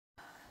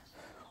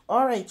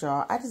All right,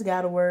 y'all. I just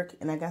got to work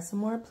and I got some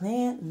more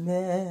plant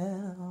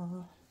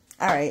mail.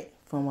 All right.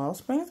 From Wild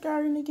Springs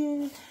Garden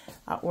again.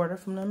 I ordered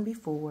from them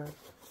before.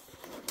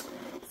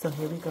 So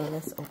here we go.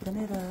 Let's open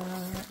it up.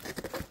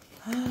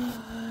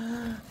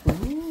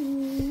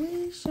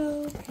 Ooh, it's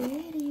so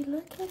pretty.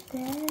 Look at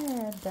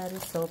that. That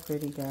is so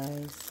pretty,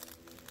 guys.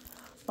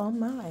 Oh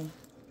my.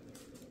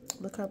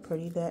 Look how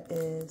pretty that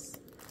is.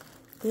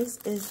 This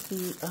is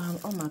the,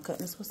 oh my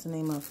goodness, what's the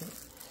name of it?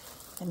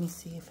 Let me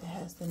see if it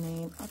has the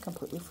name. I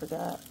completely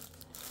forgot.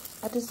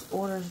 I just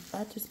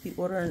be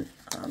ordering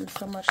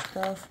so much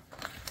stuff.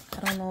 I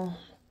don't know.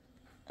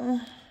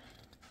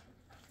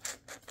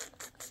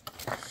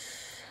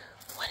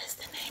 What is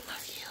the name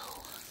of you?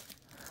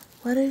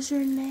 What is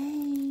your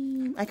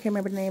name? I can't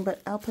remember the name,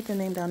 but I'll put the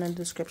name down in the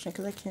description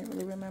because I can't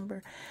really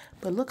remember.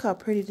 But look how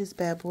pretty this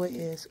bad boy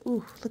is.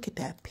 Ooh, look at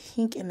that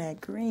pink and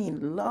that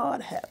green.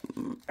 Lord have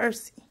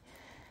mercy.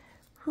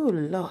 Ooh,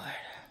 Lord.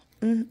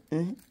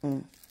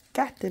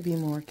 Got to be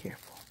more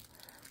careful.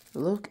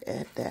 Look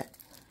at that.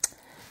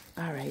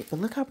 All right, but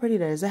look how pretty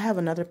that is. I have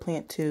another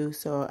plant too,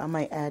 so I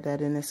might add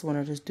that in this one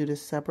or just do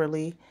this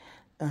separately.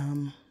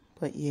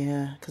 But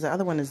yeah, because the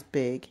other one is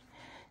big.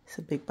 It's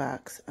a big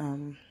box.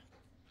 Look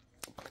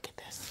at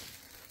this.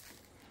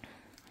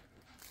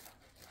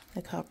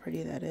 Look how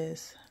pretty that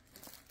is.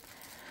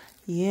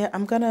 Yeah,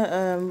 I'm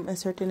gonna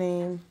insert the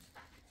name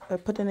or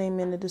put the name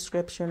in the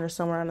description or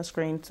somewhere on the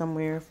screen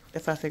somewhere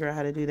if I figure out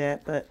how to do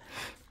that. But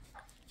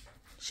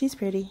she's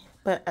pretty,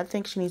 but I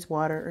think she needs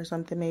water or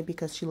something maybe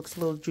because she looks a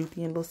little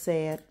droopy and a little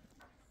sad.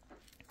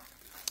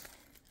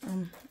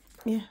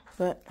 Yeah,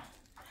 but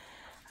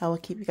I will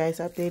keep you guys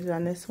updated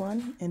on this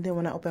one. And then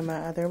when I open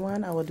my other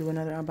one, I will do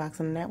another unboxing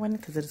on that one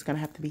because it's going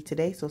to have to be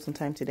today. So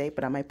sometime today,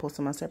 but I might post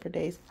them on separate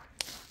days.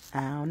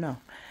 I don't know.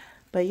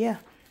 But yeah.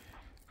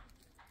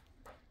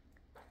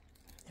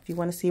 If you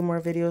want to see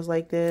more videos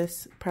like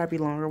this, probably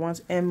longer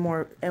ones and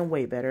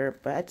way better.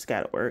 But I just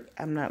got to work.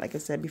 I'm not, like I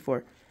said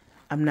before,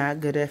 I'm not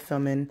good at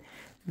filming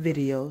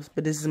videos.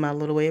 But this is my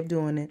little way of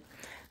doing it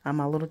on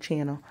my little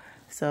channel.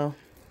 So,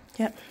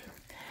 yep.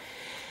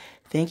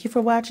 Thank you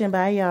for watching.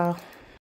 Bye, y'all.